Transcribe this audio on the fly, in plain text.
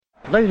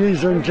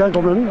Ladies and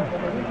gentlemen,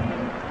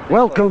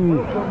 welcome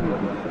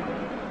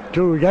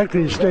to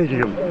Yankee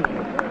Stadium.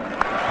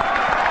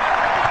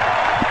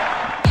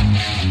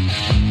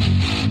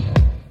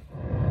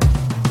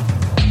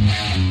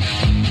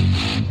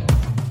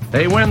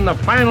 They win the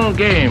final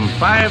game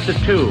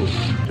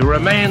 5-2 to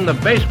remain the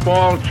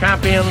baseball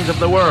champions of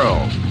the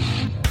world.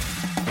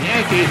 The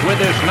Yankees, with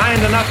this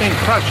 9-0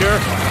 crusher,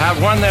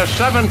 have won their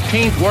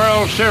 17th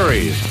World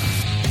Series.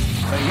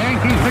 The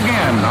Yankees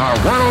again are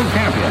world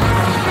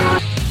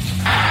champions.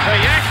 The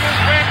Yankees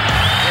win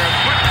their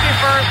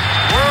 21st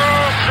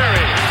World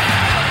Series.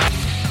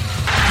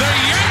 The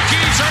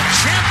Yankees are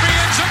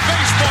champions of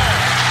baseball.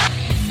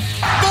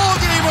 Ball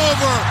game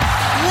over.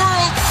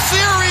 World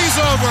Series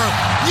over.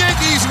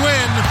 Yankees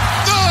win.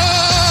 The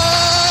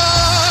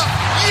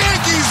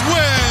Yankees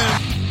win.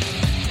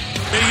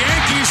 The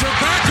Yankees are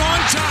back on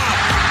top.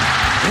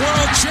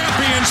 World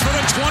champions for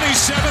the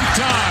 27th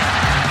time.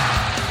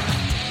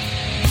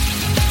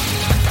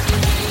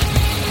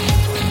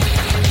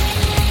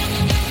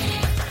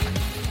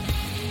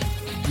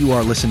 You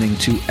are listening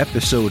to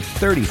episode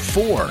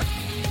 34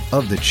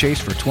 of the Chase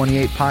for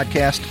 28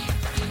 podcast,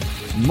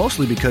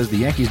 mostly because the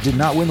Yankees did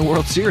not win the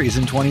World Series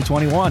in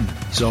 2021.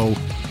 So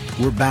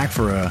we're back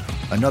for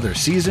another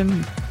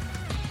season.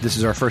 This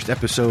is our first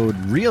episode,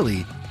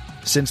 really,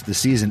 since the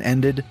season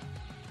ended.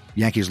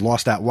 Yankees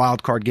lost that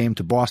wild card game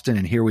to Boston,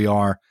 and here we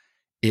are.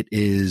 It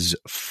is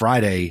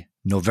Friday,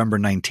 November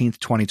 19th,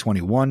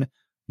 2021.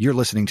 You're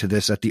listening to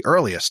this at the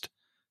earliest,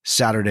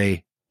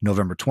 Saturday,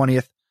 November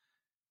 20th.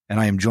 And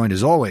I am joined,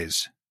 as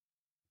always,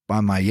 by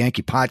my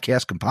Yankee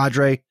podcast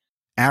compadre,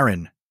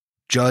 Aaron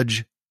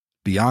Judge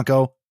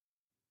Bianco,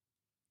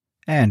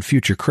 and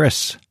future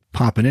Chris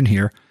popping in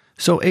here.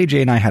 So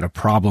AJ and I had a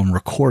problem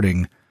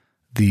recording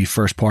the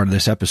first part of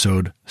this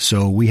episode,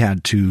 so we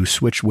had to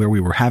switch where we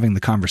were having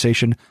the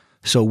conversation.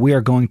 So we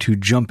are going to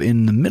jump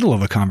in the middle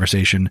of a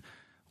conversation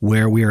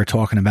where we are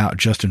talking about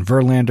Justin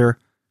Verlander.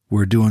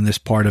 We're doing this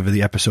part of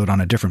the episode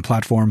on a different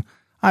platform.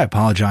 I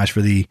apologize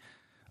for the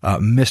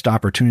missed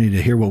opportunity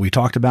to hear what we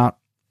talked about.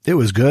 It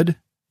was good.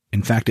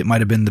 In fact, it might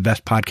have been the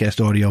best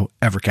podcast audio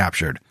ever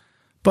captured,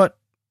 but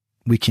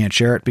we can't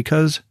share it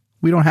because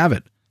we don't have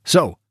it.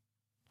 So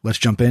let's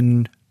jump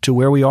in to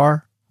where we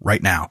are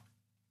right now.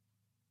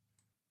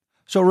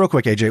 So real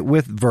quick, AJ,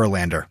 with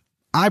Verlander,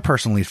 I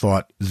personally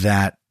thought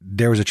that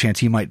there was a chance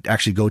he might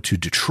actually go to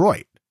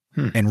Detroit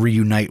and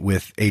reunite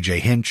with AJ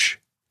Hinch,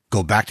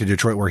 go back to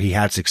Detroit where he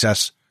had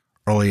success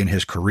early in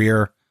his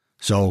career.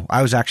 So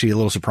I was actually a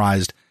little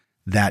surprised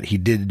that he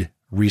did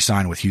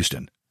re-sign with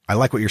Houston. I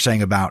like what you're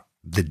saying about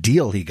the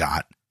deal he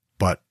got,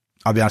 but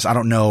I'll be honest, I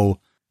don't know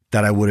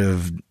that I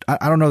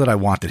don't know that I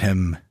wanted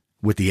him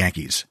with the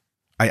Yankees.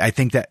 I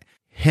think that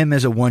him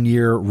as a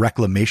 1-year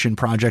reclamation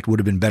project would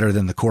have been better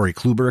than the Corey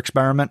Kluber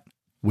experiment,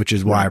 which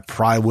is why I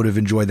probably would have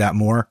enjoyed that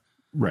more.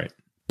 Right.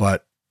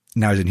 But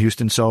now he's in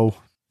Houston, so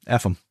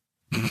F him.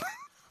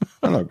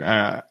 Look,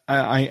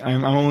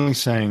 I'm only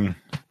saying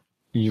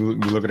you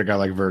look at a guy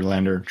like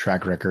Verlander,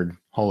 track record,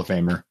 Hall of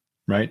Famer,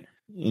 right?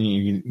 And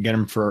you can get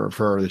him for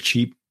the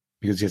cheap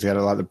because he's got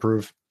a lot to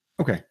prove.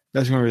 Okay,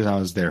 that's the only reason I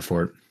was there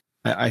for it.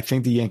 I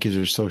think the Yankees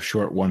are so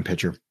short one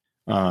pitcher.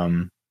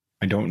 I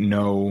don't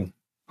know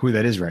who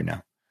that is right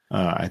now.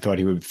 I thought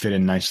he would fit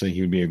in nicely.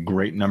 He would be a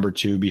great number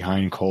 2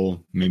 behind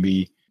Cole.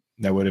 Maybe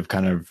that would have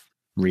kind of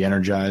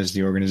re-energized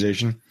the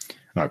organization.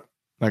 Like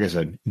I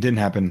said, it didn't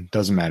happen.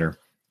 Doesn't matter.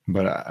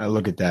 But I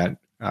look at that.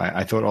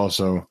 I thought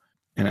also,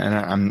 and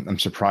I'm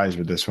surprised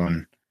with this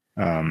one.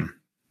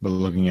 But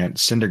looking at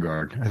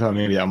Syndergaard, I thought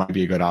maybe that might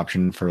be a good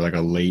option for like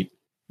a late,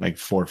 like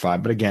 4 or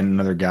 5. But again,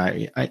 another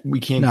guy, we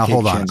can't. Now,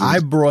 hold on. Chances. I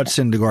brought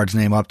Syndergaard's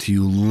name up to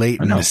you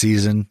late in the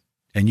season,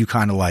 and you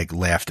kind of like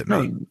laughed at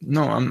me.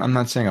 No, I'm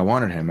not saying I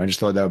wanted him. I just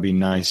thought that would be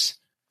nice.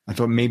 I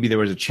thought maybe there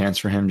was a chance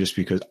for him just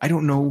because I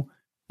don't know.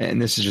 And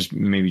this is just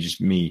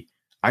me.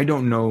 I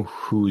don't know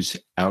who's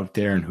out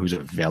there and who's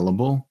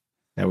available.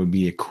 That would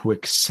be a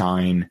quick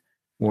sign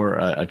or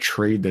a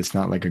trade that's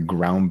not like a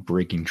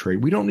groundbreaking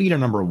trade. We don't need a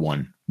number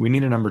 1. We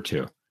need a number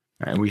 2.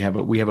 And we have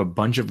a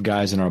bunch of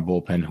guys in our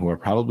bullpen who are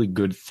probably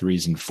good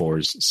 3s and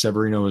 4s.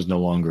 Severino is no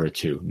longer a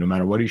 2. No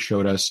matter what he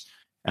showed us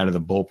out of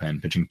the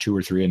bullpen, pitching 2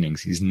 or 3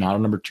 innings, he's not a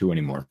number 2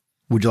 anymore.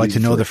 Would you like to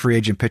know the free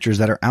agent pitchers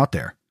that are out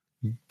there?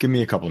 Give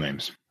me a couple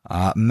names.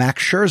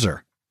 Max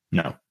Scherzer.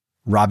 No.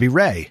 Robbie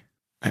Ray.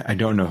 I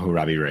don't know who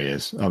Robbie Ray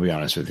is. I'll be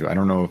honest with you. I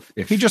don't know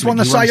if he just won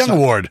the Cy Young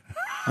Award.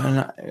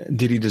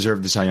 Did he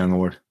deserve the Cy Young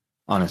Award?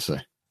 Honestly.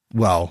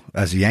 Well,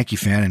 as a Yankee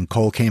fan, and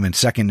Cole came in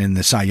second in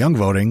the Cy Young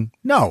voting,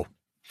 no.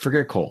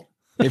 Forget Cole.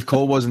 If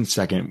Cole wasn't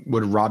second,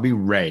 would Robbie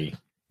Ray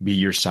be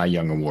your Cy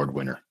Young Award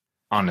winner?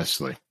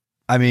 Honestly.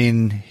 I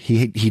mean,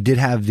 he did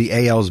have the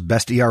AL's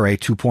best ERA,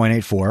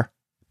 2.84,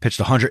 pitched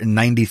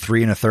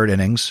 193 in a third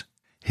innings.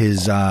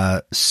 His, and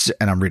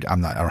I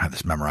don't have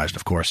this memorized,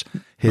 of course.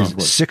 His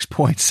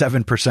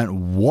 6.7%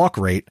 walk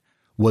rate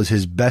was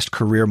his best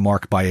career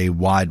mark by a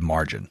wide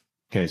margin.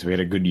 Okay, so he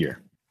had a good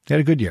year. He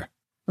had a good year.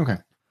 Okay.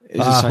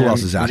 Who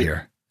else is out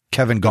here?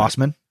 Kevin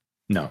Gossman?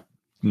 No,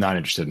 not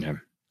interested in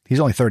him. He's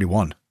only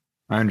 31.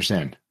 I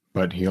understand,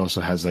 but he also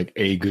has like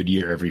a good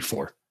year every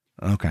 4.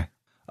 Okay.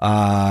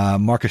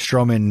 Marcus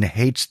Stroman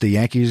hates the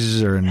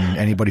Yankees or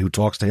anybody who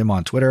talks to him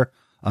on Twitter.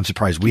 I'm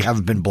surprised we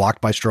haven't been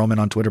blocked by Stroman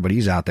on Twitter, but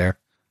he's out there.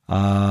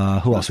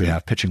 Who else we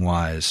have pitching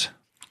wise?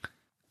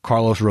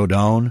 Carlos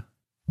Rodon,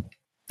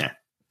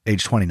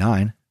 age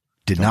 29,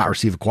 did not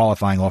receive a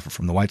qualifying offer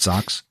from the White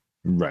Sox.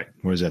 Right.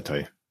 What does that tell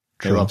you?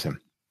 They True. loved him.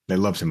 They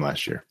loved him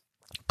last year.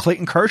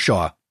 Clayton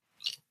Kershaw,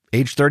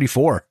 age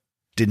 34,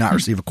 did not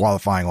receive a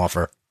qualifying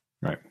offer.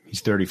 Right.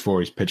 He's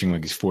 34. He's pitching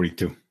like he's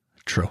 42.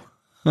 True.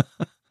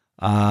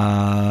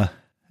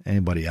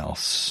 Anybody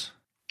else?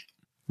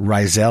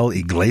 Rizel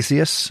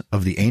Iglesias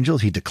of the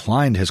Angels. He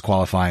declined his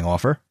qualifying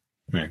offer.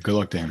 Yeah, good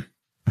luck to him.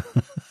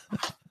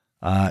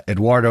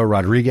 Eduardo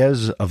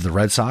Rodriguez of the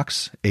Red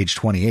Sox, age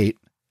 28.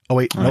 Oh,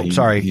 wait. Nope,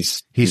 sorry. He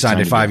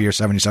signed a 5-year,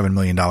 $77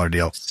 million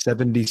deal.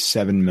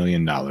 $77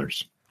 million.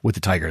 With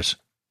the Tigers.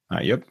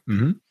 Yep.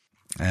 Mm-hmm.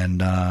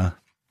 And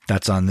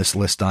that's on this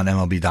list on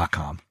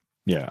MLB.com.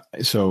 Yeah.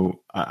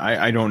 So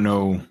I don't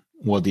know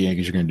what the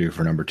Yankees are going to do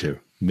for number 2.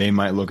 They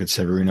might look at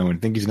Severino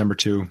and think he's number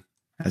 2.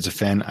 As a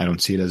fan, I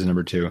don't see it as a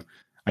number 2.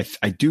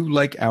 I do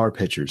like our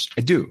pitchers.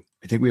 I do.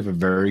 I think we have a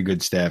very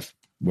good staff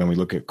when we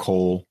look at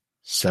Cole,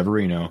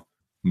 Severino,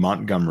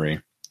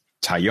 Montgomery,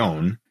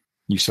 Tyone.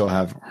 You still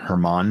have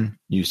Herman.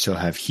 You still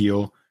have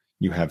Heel.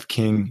 You have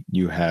King.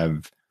 You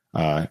have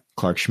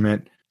Clark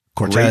Schmidt.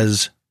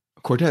 Cortez.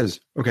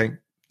 Okay.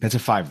 That's a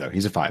 5, though.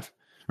 He's a 5.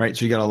 Right?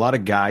 So you got a lot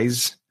of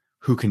guys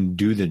who can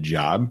do the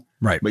job.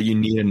 Right. But you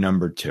need a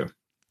number 2.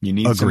 You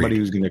need somebody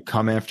who's going to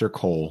come after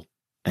Cole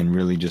and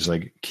really just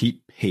like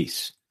keep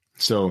pace.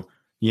 So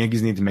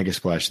Yankees need to make a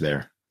splash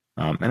there.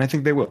 And I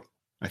think they will.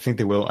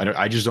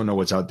 I just don't know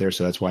what's out there.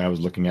 So that's why I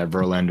was looking at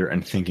Verlander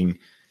and thinking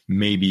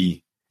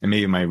maybe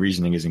my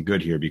reasoning isn't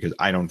good here because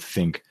I don't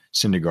think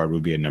Syndergaard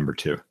would be a number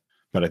 2.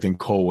 But I think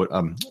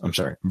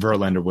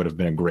Verlander would have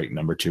been a great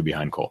number 2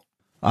 behind Cole.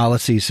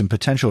 Let's see some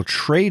potential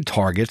trade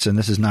targets. And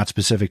this is not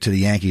specific to the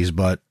Yankees,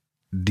 but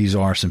these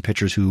are some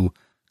pitchers who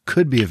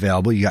could be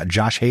available. You got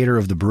Josh Hader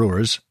of the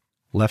Brewers,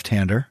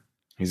 left-hander.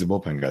 He's a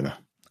bullpen guy,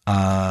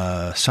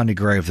 though. Sonny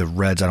Gray of the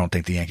Reds. I don't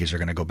think the Yankees are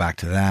going to go back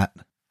to that.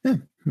 Yeah,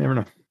 never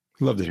know.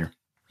 Love to hear.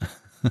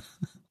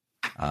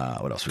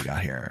 What else we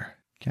got here?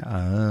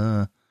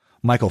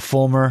 Michael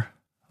Fulmer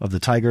of the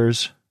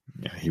Tigers.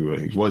 Yeah, he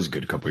was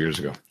good a couple years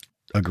ago.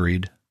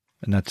 Agreed.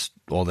 And that's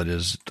all that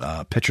is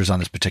pitchers on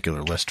this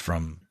particular list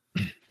from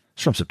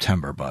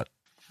September, but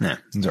yeah,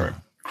 it's all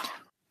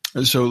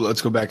right. So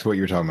let's go back to what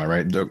you were talking about,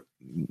 right?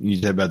 You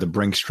said about the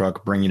Brinks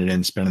truck, bringing it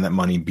in, spending that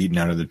money, beating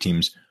out other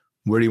teams.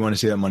 Where do you want to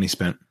see that money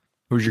spent?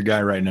 Who's your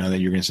guy right now that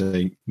you're going to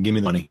say, give me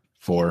the money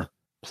for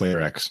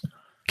player X?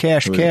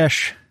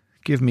 Cash.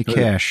 Give me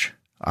cash.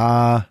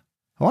 I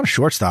want a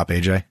shortstop,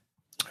 AJ.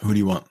 Who do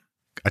you want?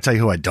 I tell you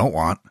who I don't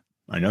want.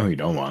 I know who you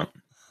don't want.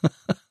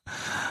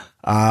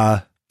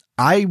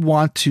 I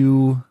want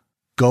to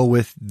go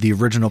with the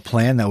original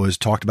plan that was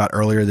talked about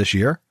earlier this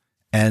year,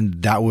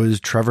 and that was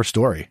Trevor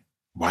Story.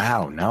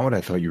 Wow, not what I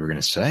thought you were going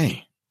to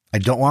say. I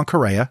don't want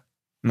Correa.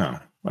 No.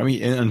 I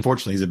mean,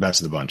 unfortunately, he's the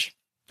best of the bunch.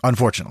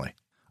 Unfortunately.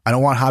 I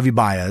don't want Javi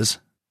Baez.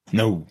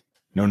 No.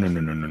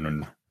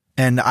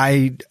 And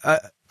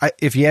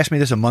if you asked me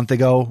this a month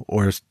ago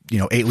or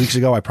 8 weeks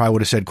ago, I probably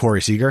would have said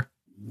Corey Seager.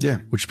 Yeah.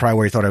 Which is probably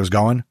where he thought I was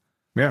going.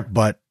 Yeah.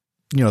 But,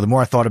 the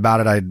more I thought about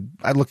it,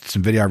 I looked at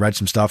some video, I read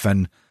some stuff,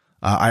 and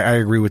I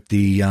agree with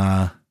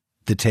the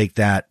take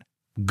that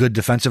good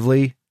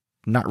defensively,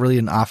 not really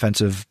an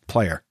offensive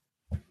player.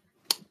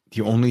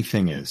 The only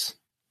thing is,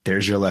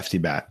 there's your lefty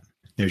bat.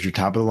 There's your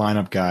top of the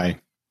lineup guy,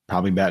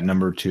 probably bat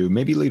number 2,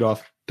 maybe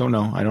leadoff. Don't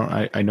know.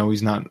 I know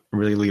he's not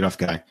really a leadoff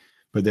guy,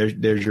 but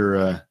there's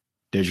your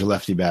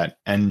lefty bat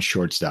and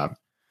shortstop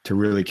to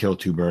really kill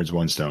 2 birds,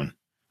 1 stone.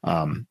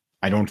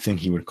 I don't think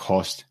he would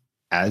cost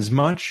as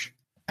much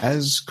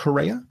as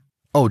Correa.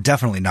 Oh,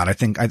 definitely not. I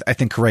think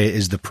Correa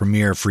is the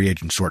premier free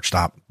agent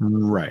shortstop.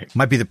 Right.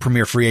 Might be the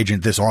premier free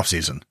agent this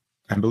offseason.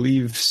 I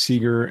believe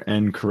Seager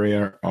and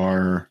Correa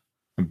are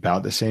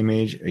about the same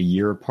age, a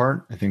year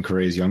apart. I think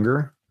Correa is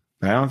younger,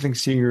 but I don't think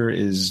Seager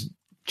is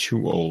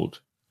too old.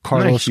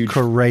 Carlos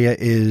Correa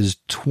is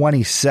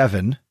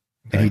 27,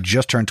 and he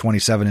just turned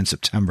 27 in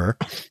September.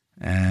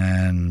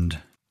 And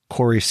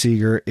Corey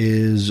Seager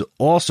is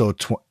also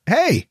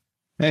Hey,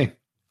 I'm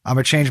going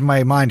to change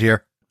my mind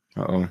here.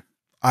 Uh-oh.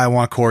 I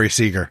want Corey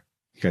Seager.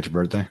 You got your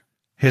birthday?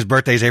 His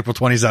birthday is April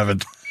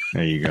 27th.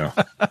 There you go.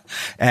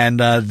 And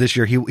this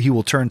year he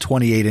will turn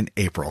 28 in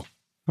April.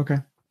 Okay.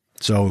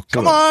 So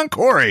come on,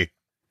 Corey.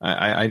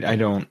 I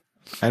don't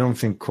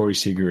think Corey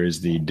Seager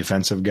is the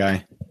defensive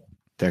guy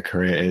that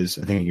Correa is.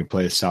 I think he can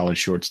play a solid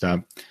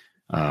shortstop.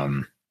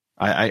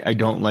 I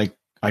don't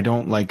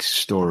like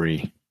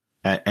Story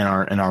in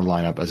our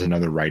lineup as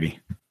another righty.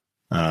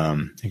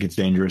 I think it's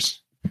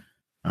dangerous.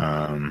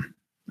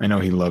 I know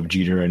he loved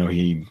Jeter. I know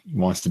he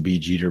wants to be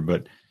Jeter,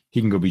 but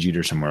he can go be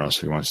Jeter somewhere else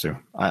if he wants to.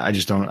 I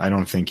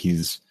don't think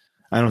he's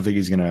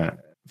gonna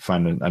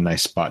find a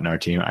nice spot in our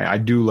team. I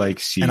do like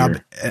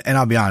Seager. And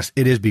I'll be honest,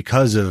 it is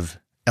because of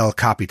El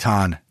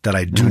Capitan that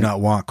I do not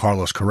want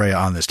Carlos Correa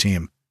on this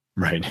team.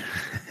 Right.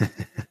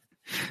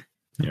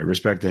 Yeah,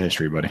 respect the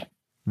history, buddy.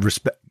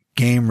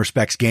 Game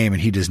respects game,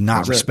 and he does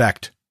not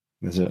respect.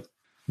 That's it.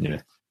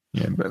 Yeah.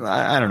 Yeah, but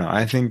I don't know.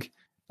 I think,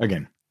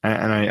 again,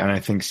 I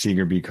think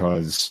Seager,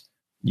 because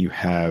you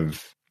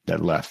have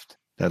that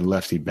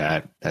lefty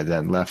bat,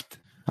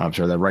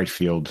 that right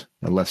field,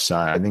 that left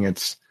side. I think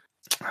it's,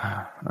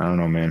 I don't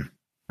know, man.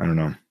 I don't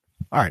know.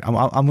 All right.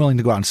 I'm willing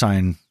to go out and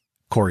sign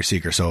Corey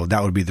Seager. So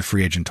that would be the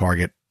free agent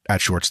target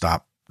at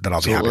shortstop that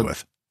I'll be happy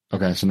with.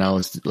 Okay. So now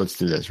let's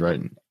do this,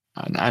 right?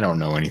 I don't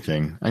know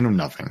anything. I know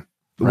nothing.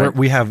 Right?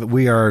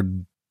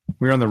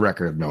 We're on the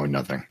record of knowing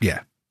nothing. Yeah.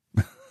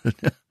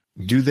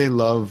 Do they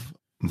love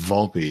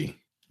Volpe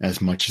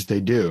as much as they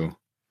do?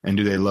 And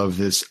do they love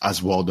this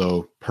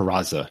Oswaldo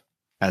Peraza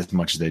as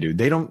much as they do?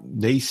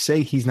 They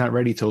say he's not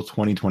ready till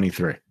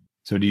 2023.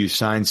 So do you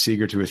sign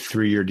Seager to a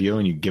 3-year deal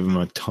and you give him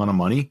a ton of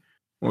money?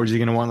 Or is he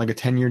going to want like a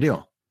 10-year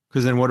deal?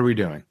 Because then what are we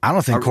doing? I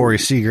don't think Corey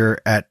Seager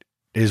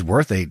is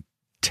worth a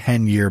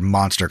 10-year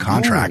monster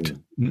contract.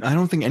 No, I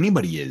don't think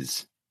anybody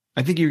is.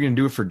 I think you're going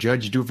to do it for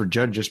Judge. You do it for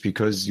Judge just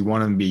because you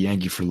want him to be a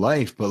Yankee for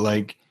life. But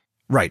like,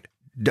 right.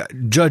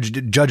 Judge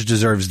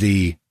deserves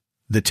the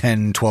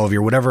 10, 12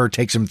 year, whatever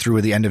takes him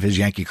through the end of his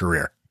Yankee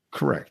career.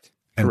 Correct.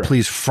 And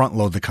please front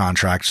load the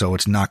contract so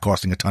it's not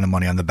costing a ton of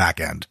money on the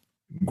back end.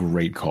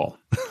 Great call.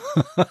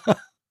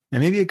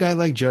 And maybe a guy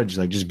like Judge,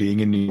 like just being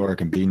in New York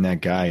and being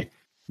that guy,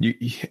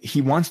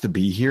 he wants to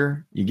be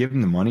here. You give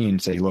him the money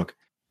and say, look,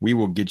 we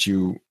will get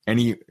you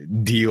any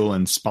deal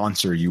and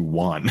sponsor you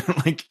want.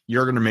 Like,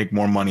 you're going to make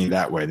more money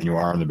that way than you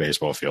are on the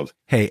baseball field.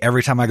 Hey,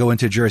 every time I go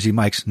into Jersey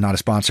Mike's, not a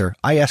sponsor,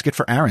 I ask it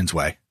for Aaron's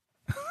way.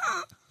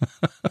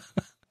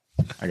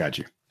 I got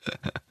you.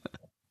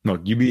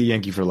 Look, you be a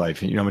Yankee for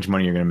life. You know how much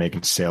money you're going to make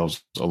in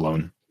sales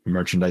alone,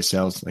 merchandise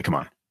sales? Like, come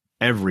on.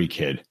 Every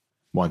kid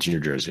wants your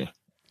jersey.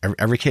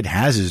 Every kid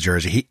has his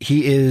jersey.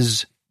 He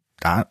is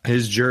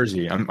his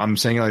jersey. I'm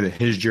saying like that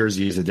his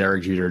jersey is a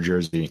Derek Jeter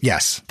jersey.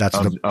 Yes, that's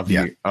of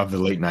the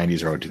late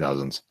 90s or early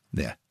 2000s.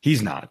 Yeah,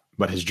 he's not,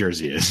 but his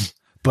jersey is.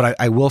 But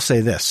I will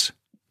say this,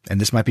 and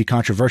this might be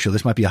controversial.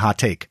 This might be a hot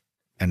take,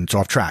 and it's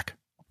off track.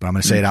 But I'm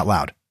going to say it out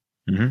loud.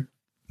 Mm-hmm.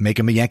 Make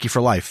him a Yankee for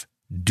life.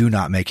 Do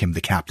not make him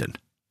the captain.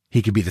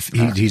 He could be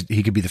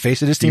he could be the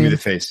face of this team. He could be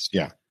the face.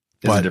 Yeah,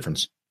 there's a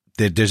difference.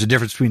 There's a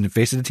difference between the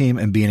face of the team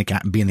and being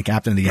the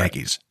captain of the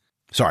Yankees.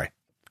 Sorry,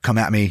 come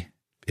at me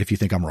if you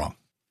think I'm wrong.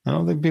 I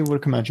don't think people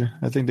would come at you.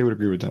 I think they would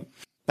agree with that.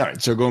 All right,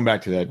 so going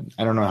back to that,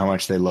 I don't know how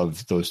much they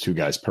love those two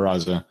guys,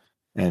 Peraza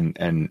and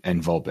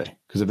Volpe,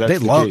 because if that's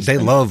they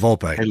love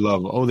Volpe.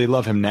 They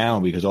love him now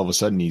because all of a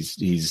sudden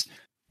he's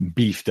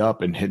beefed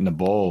up and hitting the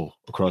ball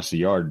across the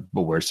yard.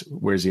 But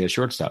where's he at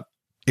shortstop?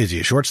 Is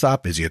he a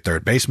shortstop? Is he a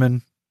third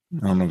baseman?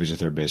 I don't know if he's a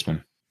third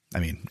baseman. I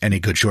mean,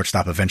 any good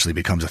shortstop eventually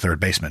becomes a third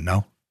baseman.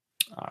 No,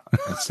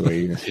 that's the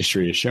way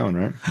history is shown,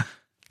 right?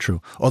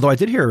 True. Although I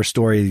did hear a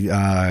story.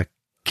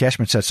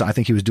 Cashman said, so I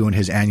think he was doing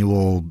his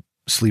annual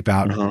sleep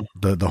out,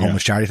 the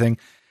homeless charity thing.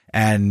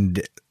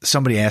 And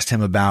somebody asked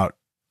him about,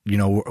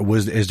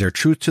 is there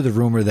truth to the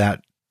rumor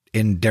that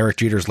in Derek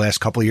Jeter's last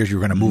couple of years, you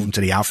were going to move him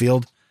to the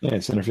outfield? Yeah,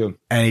 center field.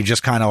 And he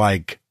just kind of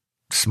like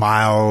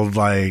smiled,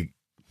 like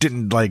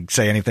didn't like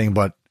say anything,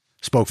 but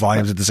spoke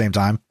volumes at the same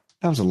time.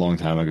 That was a long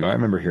time ago. I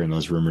remember hearing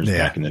those rumors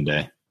back in the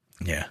day.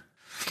 Yeah.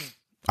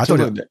 I'll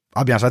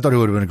be honest, I thought he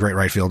would have been a great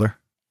right fielder.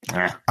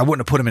 I wouldn't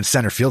have put him in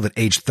center field at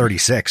age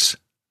 36.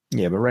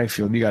 Yeah, but right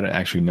field, you got to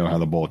actually know how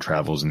the ball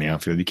travels in the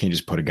outfield. You can't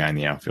just put a guy in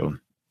the outfield.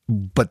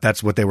 But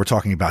that's what they were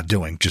talking about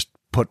doing, just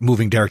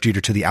moving Derek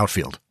Jeter to the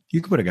outfield.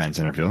 You could put a guy in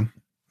center field.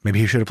 Maybe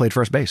he should have played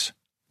first base.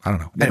 I don't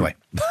know. Yeah. Anyway.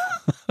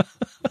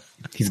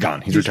 He's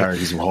gone. He's retired.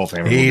 He's a Hall of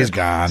Famer. He's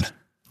gone.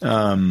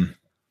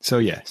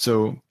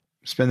 So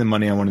spend the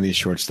money on one of these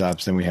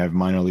shortstops, then we have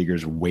minor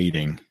leaguers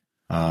waiting.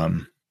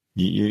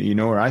 You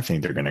know where I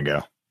think they're going to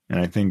go.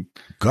 And I think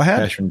go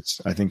ahead.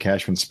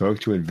 Cashman spoke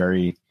to it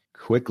very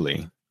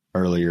quickly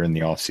earlier in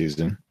the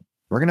offseason.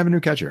 We're going to have a new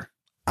catcher.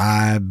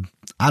 I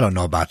don't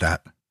know about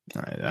that.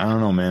 I don't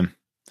know, man.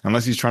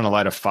 Unless he's trying to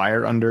light a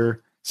fire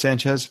under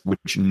Sanchez,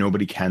 which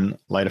nobody can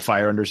light a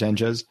fire under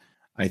Sanchez.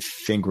 I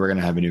think we're going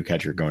to have a new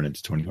catcher going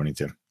into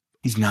 2022.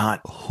 He's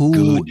not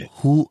good.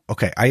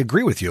 Okay, I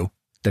agree with you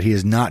that he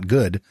is not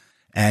good,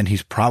 and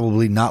he's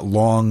probably not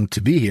long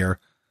to be here.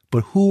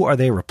 But who are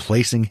they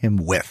replacing him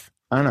with?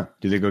 I don't know.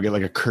 Do they go get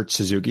like a Kurt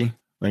Suzuki,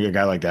 like a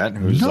guy like that?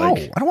 Who's no,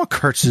 I don't want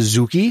Kurt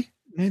Suzuki.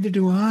 Neither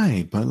do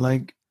I. But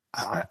like,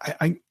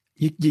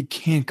 you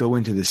can't go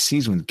into the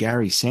season with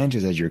Gary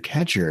Sanchez as your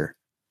catcher.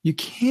 You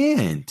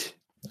can't.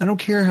 I don't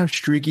care how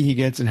streaky he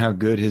gets and how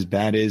good his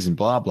bat is and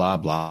blah, blah,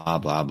 blah,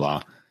 blah,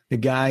 blah. The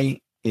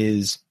guy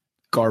is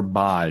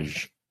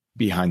garbage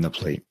behind the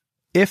plate.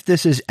 If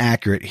this is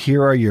accurate,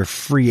 here are your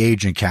free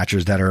agent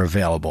catchers that are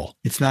available.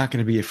 It's not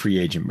going to be a free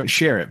agent, but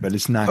share it. But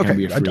it's not going to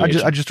be a free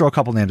agent. I just throw a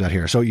couple names out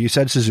here. So you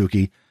said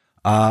Suzuki,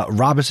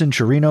 Robinson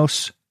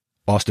Chirinos,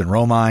 Austin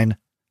Romine,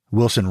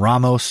 Wilson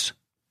Ramos,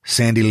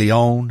 Sandy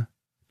Leone,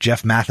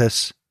 Jeff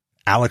Mathis,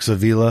 Alex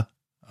Avila,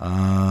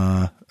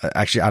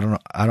 Actually,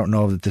 I don't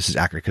know that this is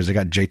accurate because they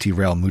got JT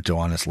Real Muto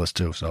on this list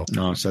too. So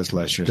no, so that's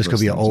last year's. This could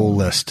be an old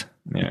list.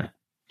 Yeah,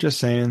 just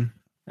saying.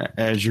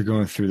 As you're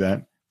going through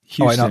that,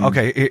 Houston, I know.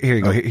 Okay, here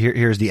you go.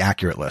 Here's the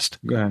accurate list.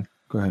 Go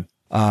ahead.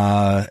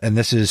 And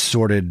this is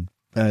sorted.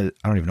 I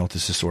don't even know what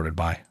this is sorted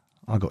by.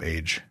 I'll go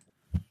age.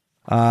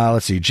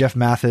 Let's see. Jeff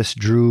Mathis,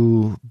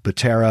 Drew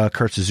Butera,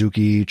 Kurt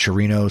Suzuki,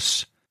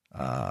 Chirinos,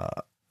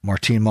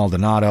 Martin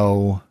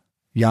Maldonado,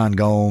 Jan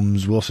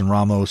Gomes, Wilson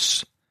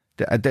Ramos.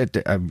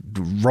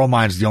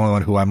 Romine's the only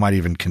one who I might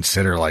even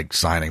consider like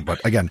signing.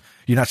 But again,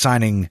 you're not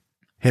signing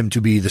him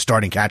to be the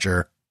starting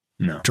catcher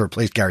to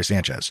replace Gary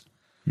Sanchez.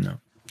 No.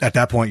 At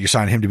that point, you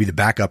sign him to be the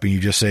backup and you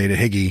just say to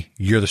Higgy,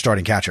 you're the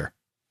starting catcher.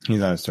 He's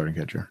not a starting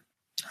catcher.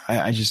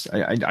 I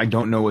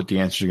don't know what the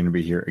answers are going to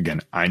be here.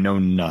 Again, I know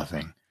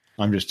nothing.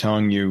 I'm just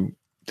telling you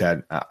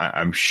that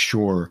I'm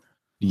sure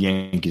the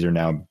Yankees are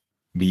now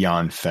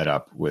beyond fed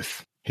up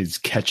with his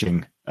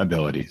catching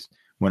abilities.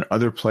 When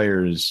other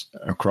players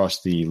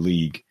across the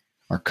league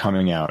are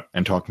coming out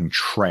and talking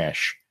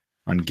trash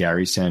on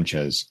Gary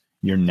Sanchez,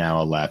 you're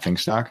now a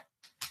laughingstock.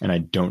 And I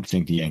don't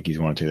think the Yankees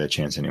want to take that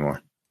chance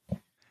anymore.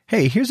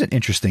 Hey, here's an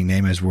interesting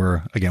name as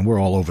we're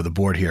all over the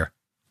board here.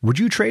 Would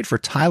you trade for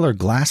Tyler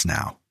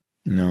Glasnow?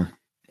 No,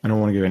 I don't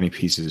want to give any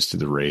pieces to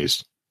the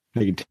Rays.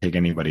 They can take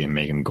anybody and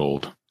make him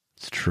gold.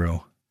 It's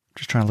true.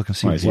 Just trying to look and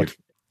see what.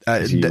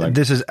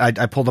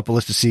 I pulled up a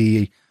list to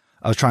see.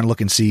 I was trying to look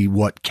and see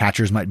what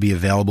catchers might be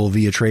available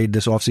via trade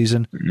this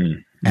offseason.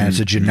 And it's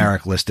a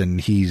generic list,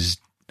 and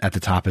he's at the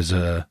top as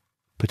a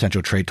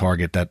potential trade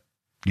target that,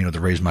 the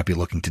Rays might be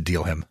looking to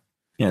deal him.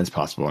 Yeah, it's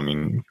possible. I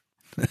mean,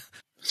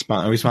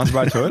 are we sponsored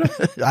by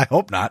Toyota? I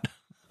hope not.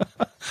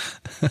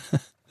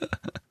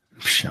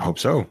 I hope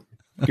so.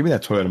 Give me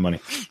that Toyota money.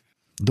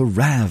 The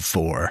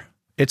RAV4.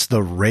 It's the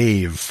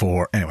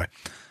Rave4. Anyway.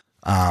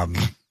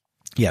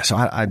 Yeah, so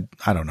I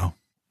don't know.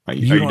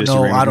 You don't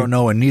know, I don't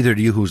know, and neither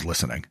do you who's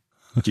listening.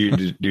 Do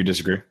you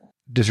disagree?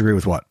 Disagree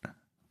with what?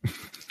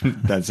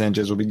 That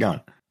Sanchez will be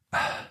gone.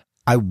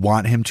 I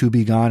want him to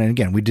be gone. And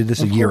again, we did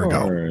this a year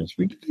ago.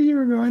 We did a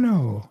year ago.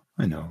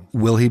 I know.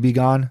 Will he be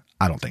gone?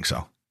 I don't think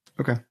so.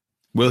 Okay.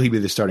 Will he be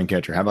the starting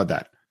catcher? How about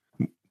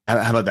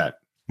that?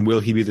 Will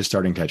he be the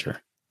starting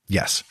catcher?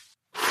 Yes.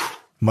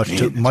 Much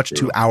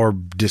to our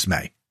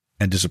dismay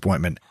and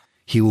disappointment,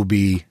 he will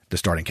be the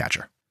starting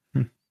catcher.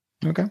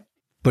 Okay.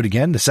 But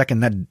again, the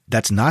second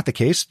that's not the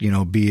case,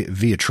 be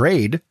via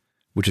trade,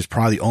 which is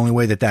probably the only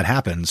way that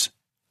happens,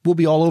 we'll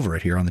be all over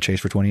it here on the Chase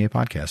for 28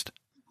 podcast.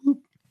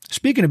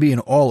 Speaking of being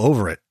all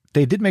over it,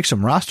 they did make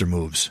some roster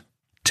moves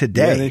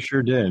today. Yeah, they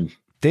sure did.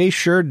 They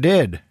sure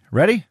did.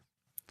 Ready?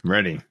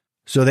 Ready.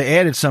 So they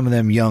added some of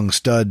them young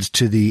studs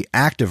to the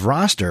active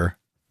roster,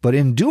 but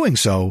in doing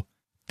so,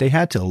 they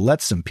had to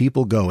let some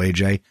people go,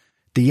 AJ.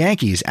 The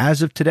Yankees,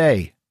 as of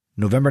today,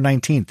 November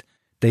 19th,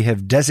 they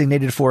have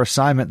designated for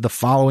assignment the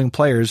following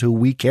players who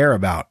we care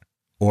about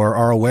or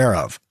are aware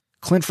of.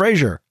 Clint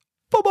Frazier,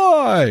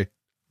 bye-bye.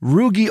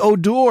 Rugi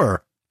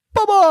Odor,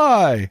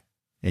 bye-bye.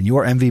 And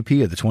your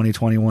MVP of the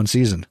 2021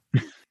 season,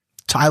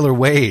 Tyler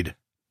Wade,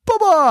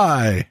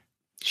 bye-bye.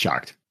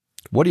 Shocked.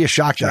 What are you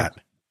shocked at?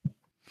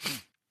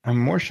 I'm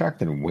more shocked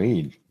than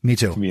Wade. Me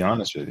too. To be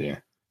honest with you.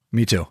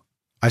 Me too.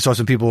 I saw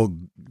some people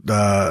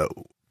are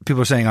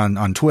saying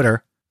on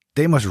Twitter,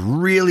 they must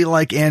really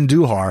like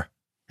Andujar.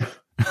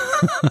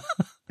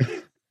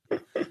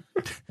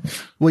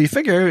 Well, you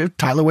figure if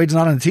Tyler Wade's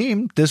not on the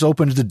team, this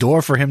opens the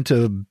door for him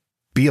to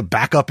be a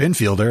backup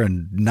infielder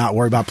and not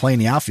worry about playing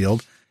the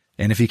outfield.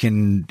 And if he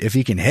can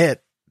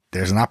hit,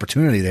 there's an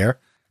opportunity there.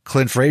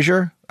 Clint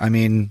Frazier, I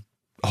mean,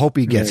 hope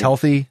he gets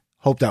healthy.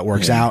 Hope that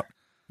works out.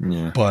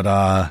 Yeah. But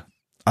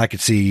I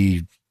could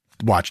see,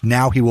 watch,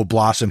 now he will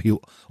blossom.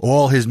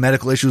 All his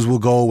medical issues will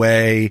go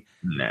away.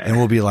 And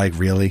we'll be like,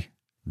 really?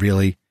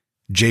 Really?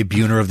 Jay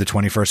Buhner of the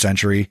 21st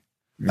century?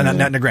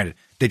 Now, granted,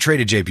 they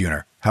traded Jay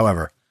Buhner.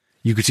 However,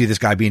 you could see this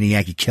guy being a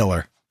Yankee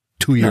killer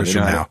 2 years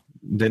from now.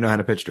 They know how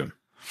to pitch to him.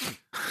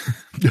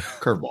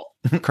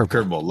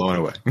 Curveball, low and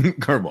away.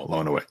 Curveball, low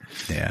and away.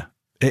 Yeah.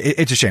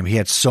 It's a shame. He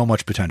had so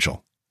much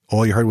potential.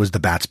 All you heard was the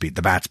bat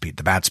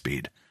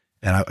speed.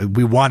 And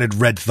we wanted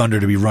Red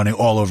Thunder to be running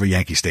all over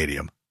Yankee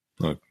Stadium.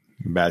 Look,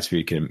 bat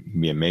speed can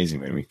be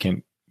amazing, but we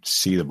can't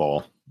see the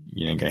ball.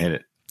 You ain't going to hit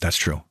it. That's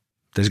true.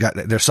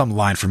 There's some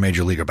line for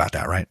Major League about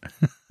that, right?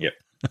 Yep.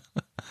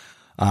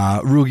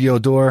 Rugi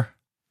Odor.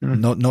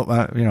 No,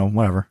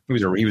 whatever. He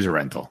was a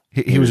rental.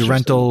 He was a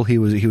rental. He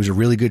was a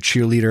really good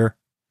cheerleader.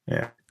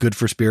 Yeah. Good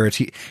for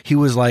spirits. He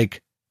was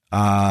like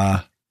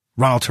Ronald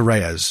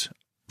Torreyes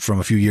from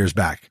a few years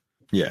back.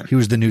 Yeah. He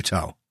was the new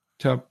toe.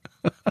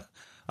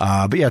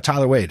 But yeah,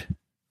 Tyler Wade.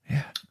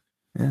 Yeah.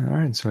 Yeah. All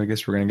right. So I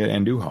guess we're going to get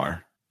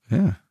Andujar.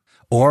 Yeah.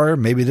 Or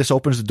maybe this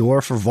opens the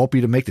door for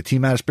Volpe to make the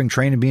team out of spring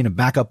training being a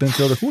backup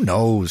infielder. Who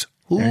knows?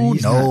 Who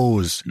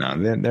knows? No,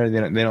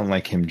 they don't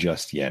like him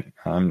just yet.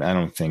 I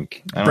don't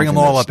think. Bring them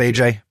all up,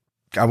 AJ.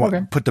 I want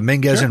to put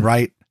Dominguez in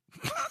right.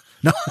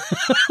 No.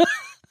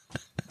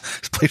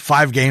 He's played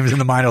 5 games in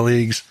the minor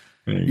leagues.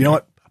 You know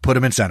what? Put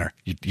him in center.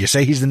 You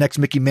say he's the next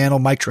Mickey Mantle,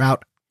 Mike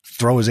Trout?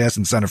 throw his ass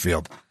in center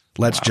field.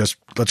 Let's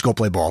go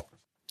play ball.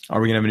 Are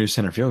we going to have a new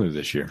center fielder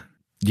this year?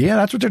 Yeah,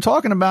 that's what they're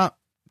talking about.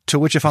 To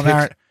which if I'm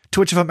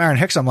Aaron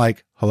Hicks, I'm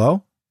like,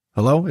 hello,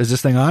 is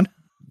this thing on?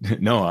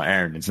 No,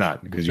 Aaron, it's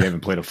not, because you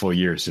haven't played a full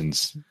year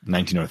since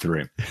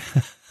 1903.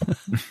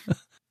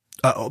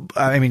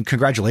 I mean,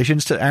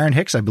 congratulations to Aaron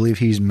Hicks. I believe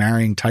he's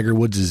marrying Tiger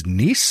Woods'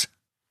 niece.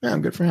 Yeah,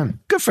 good for him.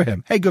 Good for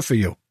him. Hey, good for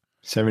you.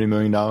 $70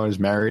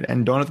 million, married,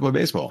 and don't have to play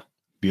baseball.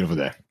 Beautiful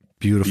day.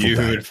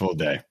 Beautiful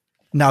day.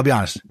 Now, I'll be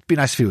honest. It'd be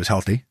nice if he was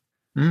healthy.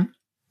 Mm-hmm.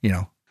 You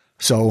know.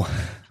 So,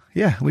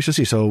 yeah, we shall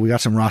see. So we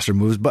got some roster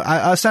moves.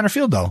 But center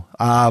field, though.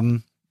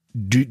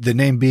 The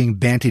name being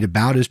bantied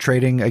about is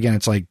trading. Again,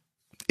 it's like,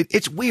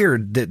 it's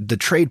weird that the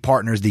trade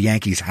partners the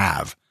Yankees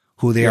have,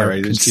 who they are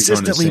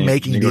consistently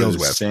making deals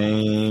with.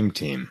 Same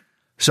team.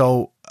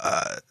 So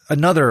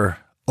another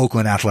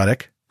Oakland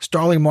Athletic,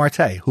 Starling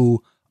Marte,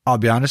 who, I'll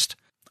be honest,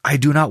 I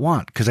do not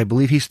want, because I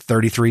believe he's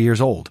 33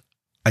 years old.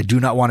 I do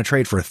not want to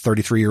trade for a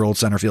 33-year-old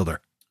center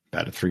fielder.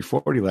 Batted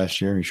 .340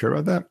 last year. Are you sure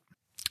about that?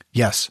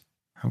 Yes.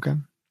 Okay.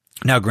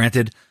 Now,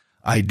 granted,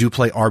 I do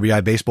play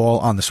RBI baseball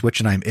on the Switch,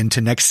 and I'm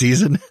into next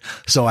season.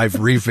 So I've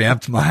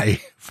revamped my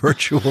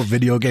virtual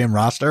video game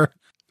roster,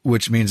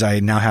 which means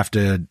I now have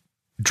to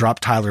drop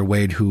Tyler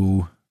Wade,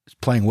 who is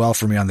playing well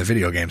for me on the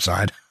video game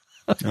side.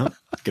 Oh,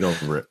 get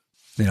over it.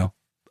 You know.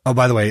 Oh,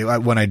 by the way,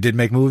 when I did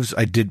make moves,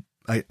 I did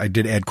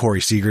add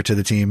Corey Seager to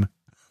the team.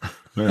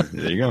 There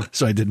you go.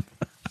 So I did.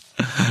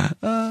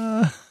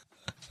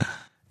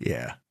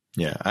 Yeah.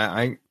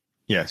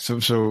 Yeah.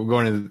 So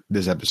going into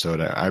this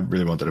episode, I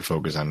really wanted to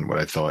focus on what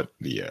I thought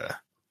the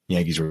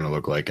Yankees were going to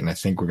look like. And I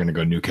think we're going to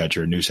go new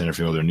catcher, new center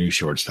fielder, new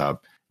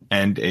shortstop,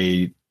 and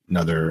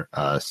another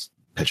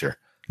pitcher.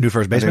 New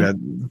first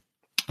baseman?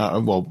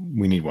 Well,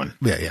 we need one.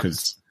 Yeah.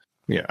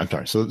 I'm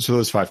sorry. So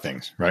those 5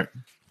 things, right?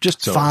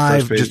 Just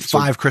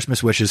five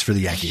Christmas wishes for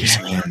the Yankees.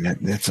 Yeah,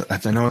 man,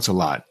 I know it's a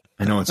lot.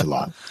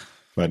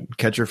 But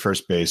catcher,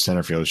 first base,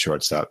 center field,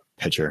 shortstop,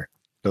 pitcher,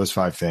 those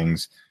 5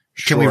 things.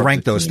 Can we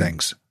rank those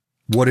things?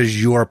 What is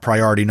your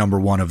priority number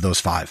 1 of those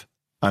 5?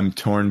 I'm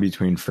torn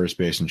between first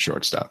base and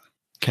shortstop.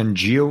 Can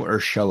Gio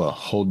Urshela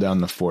hold down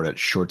the fort at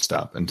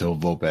shortstop until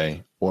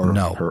Volpe or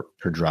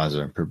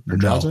Pedraza?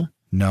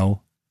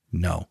 No.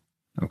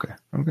 Okay.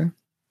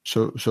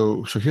 So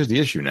here's the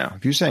issue now.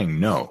 If you're saying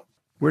no,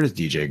 where does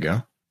DJ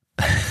go?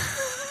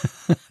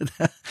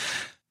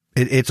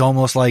 It's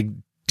almost like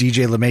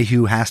DJ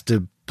LeMahieu has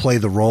to play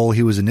the role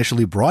he was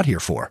initially brought here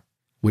for,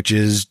 which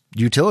is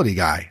utility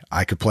guy.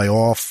 I could play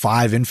all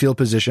 5 infield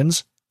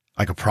positions.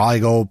 I could probably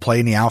go play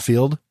in the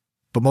outfield,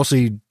 but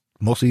mostly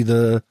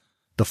the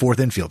 4th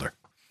infielder.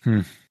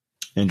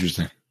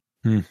 Interesting.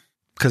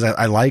 Because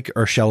I like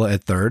Urshela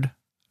at third.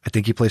 I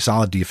think he plays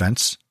solid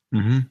defense.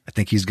 Mm-hmm. I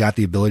think he's got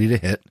the ability to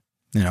hit,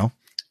 you know.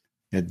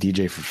 Yeah,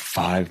 DJ for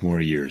 5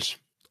 more years.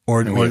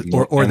 Or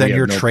then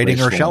you're trading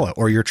Urshela.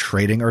 Or you're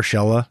trading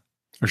Urshela.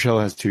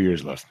 Urshela has 2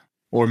 years left.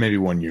 Or maybe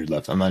 1 year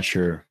left. I'm not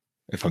sure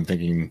if I'm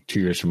thinking 2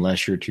 years from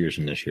last year, 2 years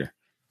from this year.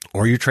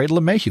 Or you trade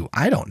LeMahieu.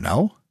 I don't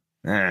know.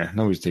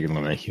 Nobody's taking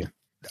LeMahieu.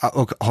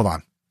 Okay, hold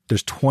on.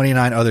 There's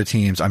 29 other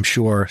teams. I'm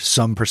sure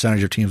some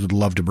percentage of teams would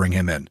love to bring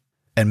him in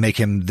and make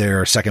him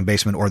their second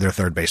baseman or their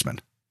third baseman.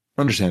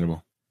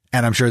 Understandable.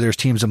 And I'm sure there's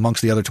teams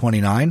amongst the other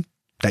 29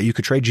 that you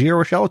could trade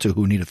Gio Urshela to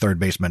who need a third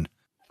baseman.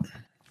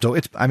 So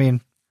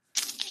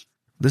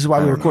this is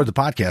why we record the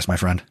podcast, my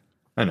friend.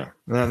 I know.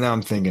 Now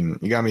I'm thinking,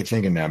 you got me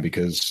thinking now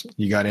because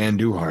you got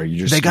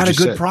Andujar. They got a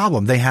good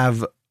problem. They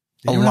have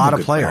a lot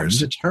of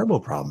players. It's a terrible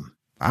problem.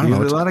 I don't know.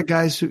 You have a lot of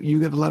guys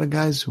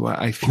who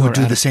I feel who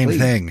do the same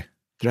thing.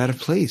 They're out of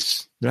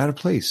place.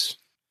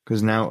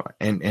 Because now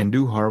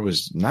Andujar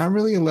was not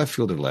really a left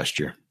fielder last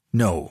year.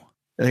 No.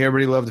 I think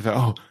everybody loved the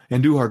fact,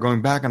 Andujar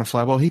going back on a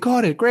fly ball. He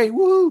caught it. Great.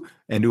 Woo.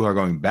 Andujar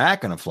going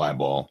back on a fly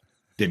ball.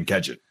 Didn't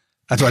catch it.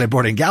 That's why they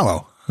brought in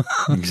Gallo.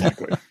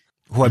 Exactly.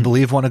 Who I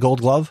believe won a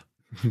Gold Glove.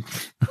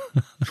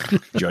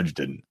 Judge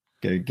didn't.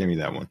 Give me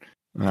that one.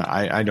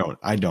 I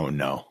don't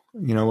know.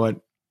 You know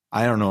what?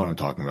 I don't know what I'm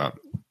talking about.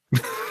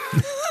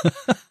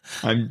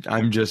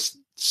 I'm just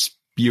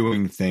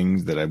spewing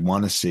things that I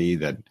want to see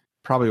that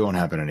probably won't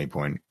happen at any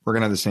point. We're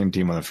gonna have the same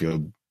team on the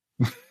field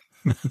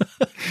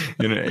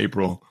in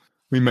April.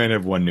 We might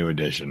have one new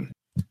addition.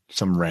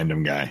 Some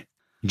random guy.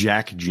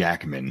 Jack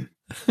Jackman.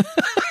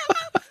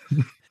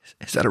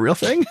 Is that a real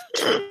thing?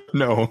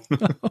 No.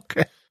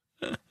 Okay.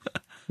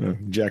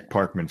 Jack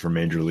Parkman from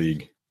Major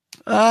League.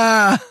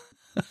 That's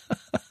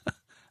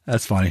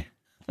funny.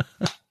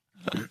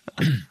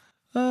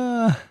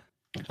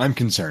 I'm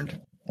concerned.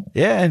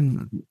 Yeah,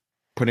 and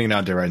putting it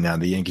out there right now,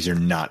 the Yankees are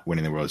not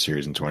winning the World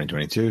Series in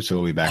 2022, so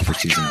we'll be back for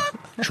season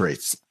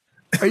traits.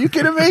 Are you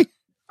kidding me?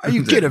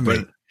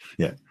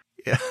 Yeah.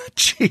 Yeah.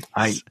 Jeez.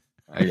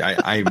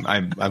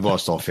 I've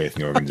lost all faith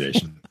in the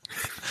organization.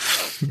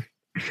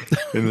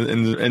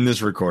 in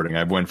this recording,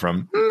 I went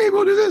from maybe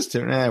we'll do this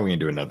to we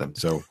ain't doing nothing.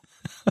 So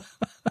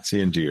see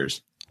you in 2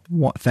 years.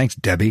 Thanks,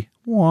 Debbie.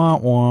 Wah,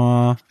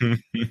 wah.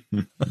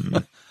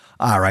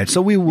 All right.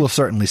 So we will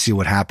certainly see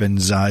what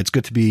happens. It's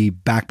good to be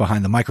back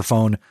behind the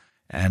microphone.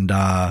 And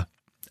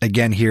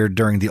again here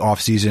during the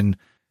off season.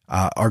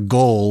 Our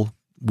goal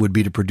would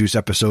be to produce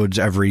episodes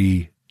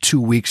every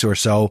 2 weeks or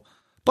so,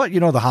 but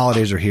the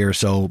holidays are here.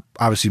 So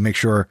obviously make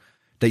sure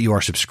that you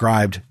are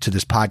subscribed to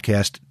this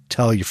podcast.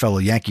 Tell your fellow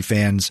Yankee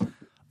fans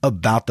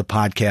about the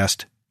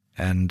podcast,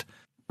 and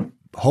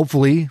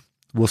hopefully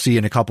we'll see you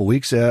in a couple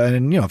weeks.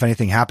 And if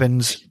anything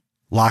happens,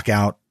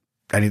 lockout,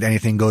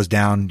 anything goes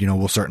down,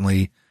 we'll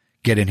certainly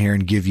get in here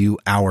and give you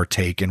our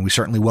take. And we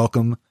certainly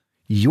welcome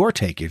your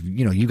take. If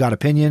you got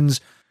opinions,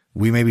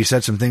 we maybe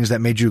said some things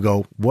that made you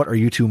go, what are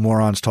you two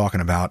morons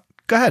talking about?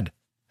 Go ahead.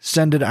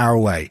 Send it our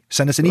way.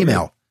 Send us an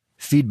email,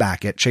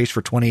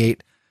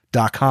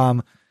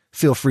 feedback@chasefor28.com.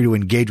 Feel free to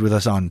engage with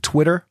us on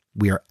Twitter.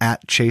 We are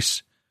at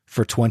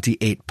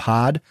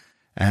chasefor28pod.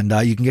 And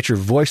you can get your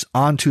voice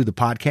onto the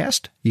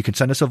podcast. You can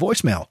send us a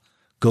voicemail.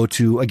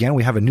 Again,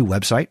 we have a new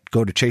website.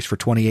 Go to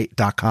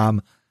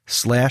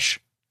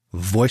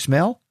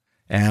chasefor28.com/voicemail,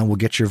 and we'll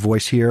get your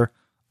voice here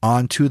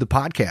onto the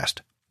podcast.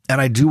 And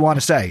I do want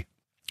to say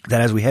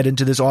that as we head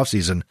into this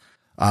offseason,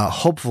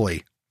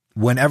 hopefully,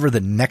 whenever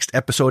the next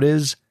episode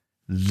is,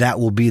 that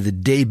will be the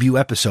debut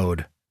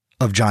episode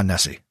of John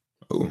Nessie.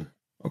 Oh,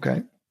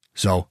 okay.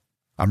 So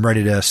I'm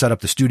ready to set up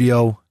the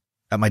studio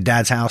at my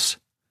dad's house,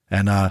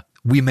 and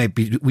we might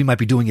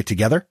be doing it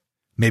together.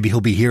 Maybe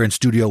he'll be here in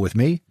studio with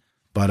me,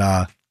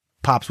 but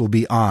Pops will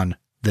be on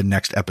the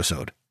next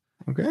episode.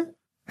 Okay.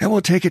 And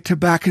we'll take it to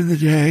back in the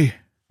day.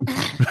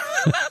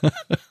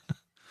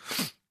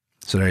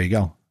 So there you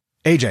go.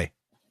 AJ.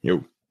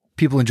 Yo.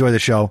 People enjoy the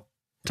show.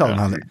 Tell them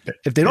how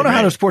if they don't know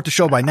how to support the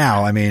show by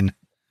now, but let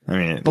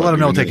them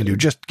know what they can do.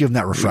 Just give them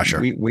that refresher.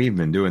 We've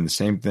been doing the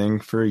same thing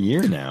for a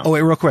year now. Oh,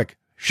 wait, real quick.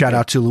 Shout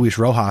out to Luis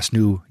Rojas,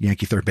 new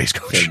Yankee third base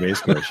coach. There you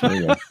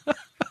go.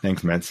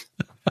 Thanks, Mets.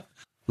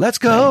 Let's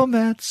go,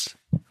 Mets.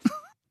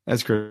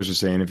 As Chris was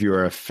saying, if you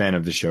are a fan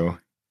of the show,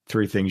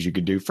 3 things you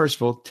could do. First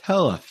of all,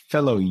 tell a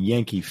fellow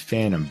Yankee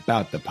fan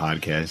about the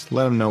podcast.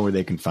 Let them know where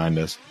they can find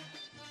us.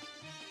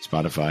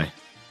 Spotify.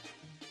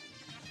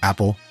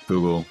 Apple.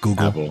 Google.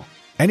 Apple.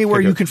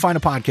 Anywhere you can find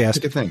a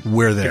podcast,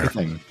 we're there.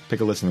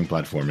 Pick a listening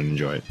platform and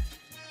enjoy it.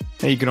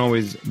 Now you can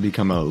always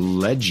become a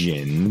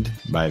legend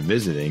by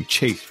visiting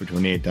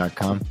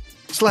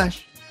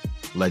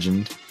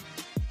chasefor28.com/legend.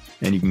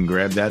 And you can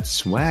grab that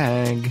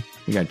swag.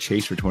 We got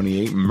Chase for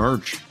 28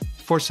 merch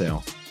for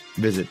sale.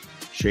 Visit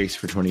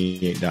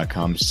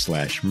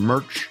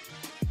chasefor28.com/merch.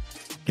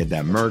 Get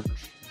that merch.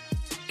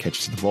 Catch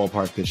us at the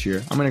ballpark this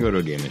year. I'm going to go to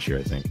a game this year,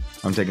 I think.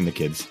 I'm taking the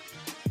kids.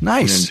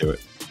 Nice. We're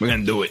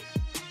going to do it.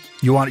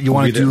 You want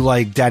to do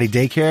like daddy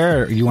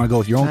daycare, or you want to go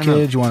with your own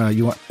kids?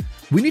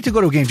 We need to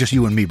go to a game, just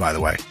you and me, by the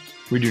way.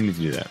 We do need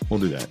to do that. We'll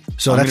do that.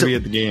 So I'm going to be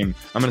at the game.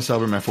 I'm going to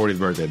celebrate my 40th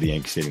birthday at the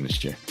Yankee Stadium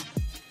this year.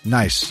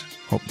 Nice.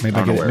 Hope maybe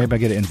I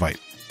get an invite.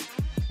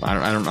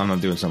 I'm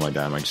not doing something like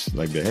that. I might just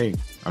hey,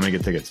 I'm going to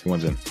get tickets. Who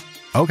wants in?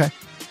 Okay.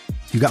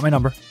 You got my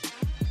number.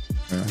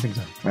 I think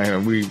so. I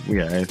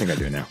think I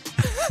do now.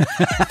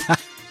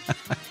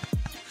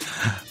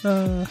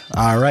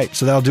 All right.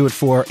 So that'll do it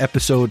for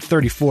episode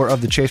 34 of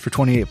the Chase for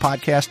 28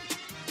 podcast.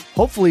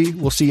 Hopefully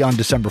we'll see you on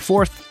December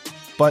 4th,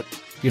 but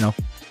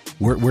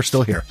we're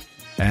still here.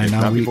 And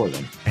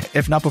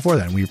if not before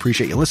then, we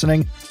appreciate you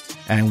listening,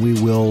 and we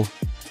will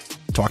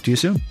talk to you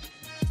soon.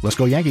 Let's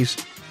go Yankees.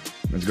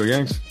 Let's go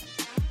Yanks.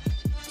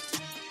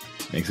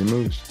 Make some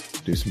moves.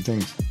 Do some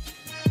things.